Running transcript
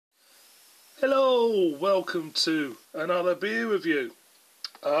all, welcome to another beer review.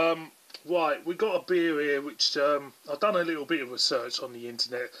 Right, we got a beer here which I've done a little bit of research on the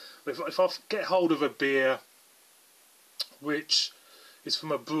internet. If I get hold of a beer which is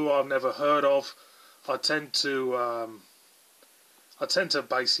from a brewer I've never heard of, I tend to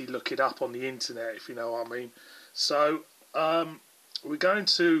basically look it up on the internet, if you know what I mean. So we're going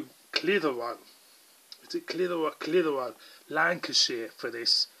to Clitheroe. Is it Clitheroe? Clitheroe, Lancashire for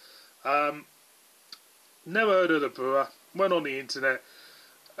this. Never heard of the brewer. Went on the internet,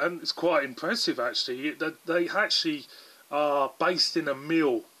 and it's quite impressive actually. They actually are based in a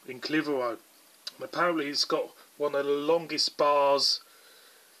mill in Clitheroe. And apparently, it's got one of the longest bars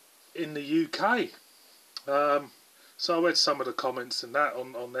in the UK. So I read some of the comments and that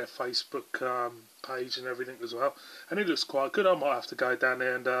on their Facebook page and everything as well, and it looks quite good. I might have to go down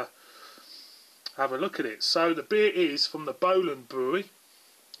there and have a look at it. So the beer is from the Bowland Brewery.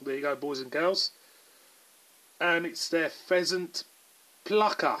 There you go, boys and girls. And it's their Pheasant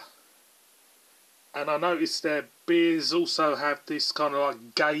Plucker. And I noticed their beers also have this kind of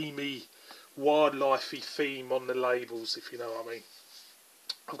like gamey, wildlifey theme on the labels, if you know what I mean.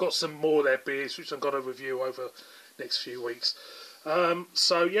 I've got some more of their beers which I'm going to review over the next few weeks.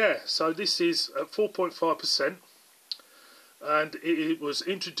 So this is at 4.5%. And it was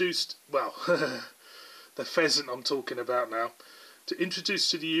introduced, well, the Pheasant I'm talking about now.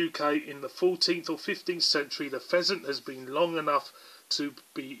 Introduced to the UK in the 14th or 15th century, the pheasant has been long enough to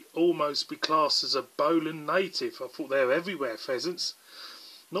almost be classed as a Bowland native. I thought they were everywhere, pheasants.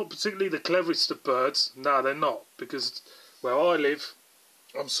 Not particularly the cleverest of birds. No, they're not, because where I live,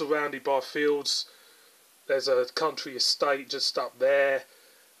 I'm surrounded by fields. There's a country estate just up there,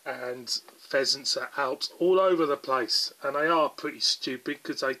 and pheasants are out all over the place, and they are pretty stupid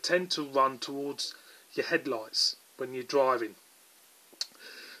because they tend to run towards your headlights when you're driving.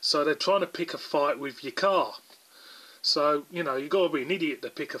 So they're trying to pick a fight with your car. So, you know, you've got to be an idiot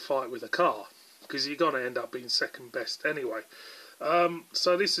to pick a fight with a car, because you're going to end up being second best anyway.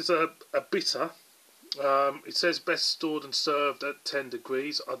 So this is a bitter. It says best stored and served at 10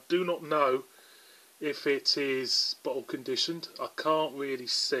 degrees. I do not know if it is bottle conditioned. I can't really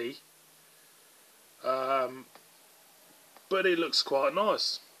see. But it looks quite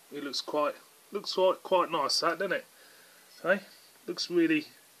nice. It looks quite nice, that, doesn't it? Hey, looks really,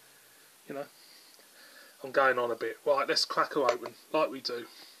 you know. I'm going on a bit. Right, let's crack her open like we do.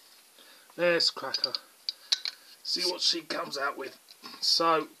 Let's crack her. See what she comes out with.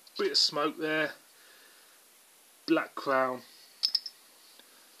 So, bit of smoke there. Black crown.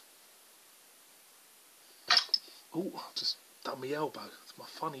 Oh, I just done my elbow. It's my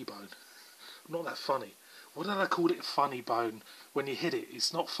funny bone. Not that funny. What did I call it? A funny bone. When you hit it,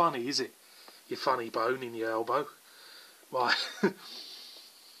 it's not funny, is it? Your funny bone in your elbow. Right.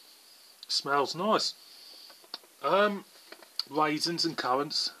 Smells nice. Raisins and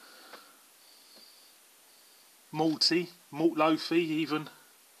currants. Malty, malt loafy even.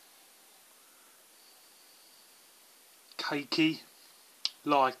 Cakey,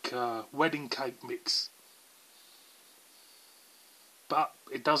 like wedding cake mix. But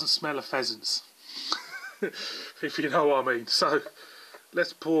it doesn't smell of pheasants. If you know what I mean. So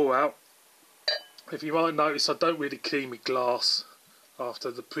let's pour out. If you might notice, I don't really clean my glass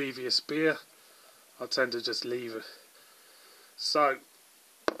after the previous beer. I tend to just leave it. So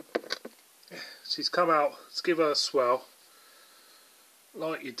she's come out. Let's give her a swell,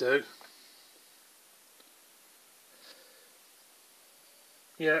 like you do.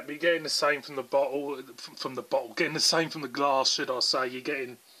 Yeah, but you're getting the same from the bottle. Getting the same from the glass, should I say? You're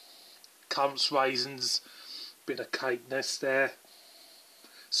getting currants, raisins, bit of cake nest there.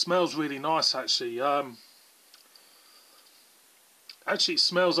 Smells really nice actually. Actually, it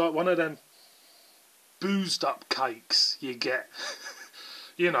smells like one of them boozed up cakes you get.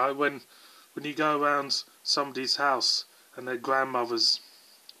 You know, when you go around somebody's house and their grandmother's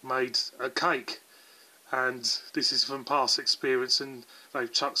made a cake, and this is from past experience, and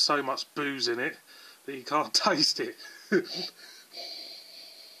they've chucked so much booze in it that you can't taste it.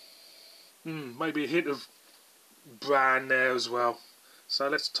 Maybe a hint of bran there as well. So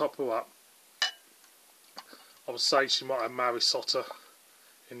let's top her up. I would say she might have Marisota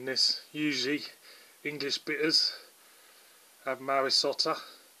in this. Usually English bitters have Marisota.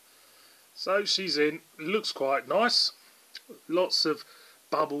 So she's in. It looks quite nice. Lots of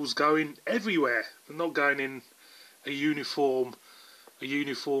bubbles going everywhere. They're not going in a uniform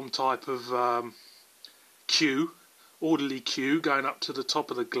type of queue, orderly queue going up to the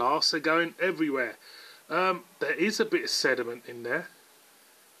top of the glass. They're going everywhere. There is a bit of sediment in there.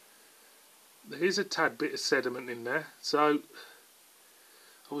 There is a tad bit of sediment in there, so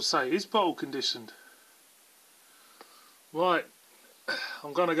I would say it is bottle conditioned. Right,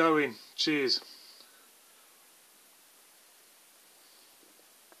 I'm gonna go in. Cheers.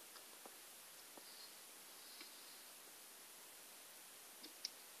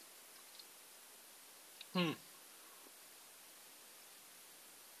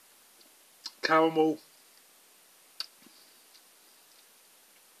 Caramel,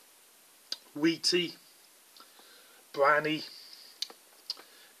 wheaty, branny.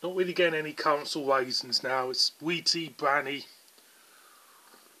 Not really getting any currants or raisins now. It's wheaty, branny.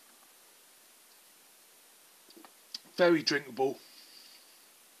 Very drinkable.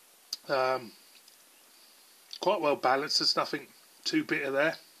 Quite well balanced. There's nothing too bitter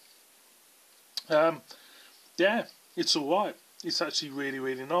there. Yeah, it's alright. It's actually really,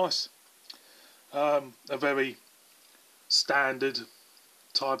 really nice. A very standard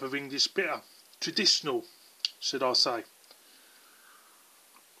type of English bitter. Traditional, should I say.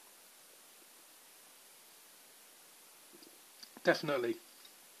 Definitely.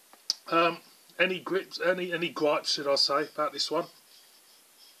 Any gripes, should I say, about this one?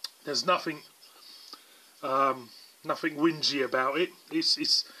 There's nothing nothing whingy about it.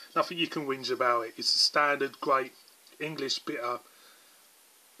 It's nothing you can whinge about it. It's a standard great English bitter.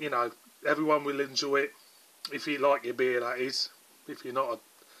 You know, everyone will enjoy it if you like your beer, that is. If you're not a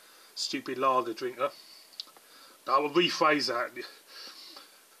stupid lager drinker. I will rephrase that.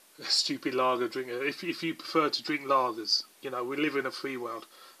 A stupid lager drinker. If you prefer to drink lagers, you know, we live in a free world.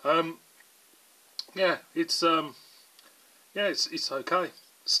 Yeah, it's okay.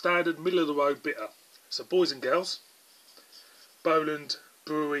 Standard middle of the road bitter. So boys and girls, Bowland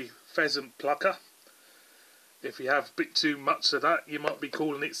Brewery Pheasant Plucker. If you have a bit too much of that, you might be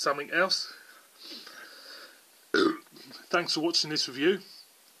calling it something else. Thanks for watching this review.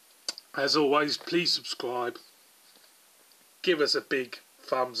 As always, please subscribe. Give us a big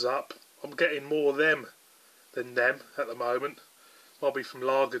thumbs up. I'm getting more them than them at the moment. Might be from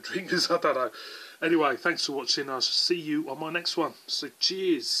lager drinkers, I don't know. Anyway, thanks for watching. I shall see you on my next one. So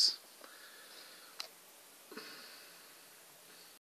cheers.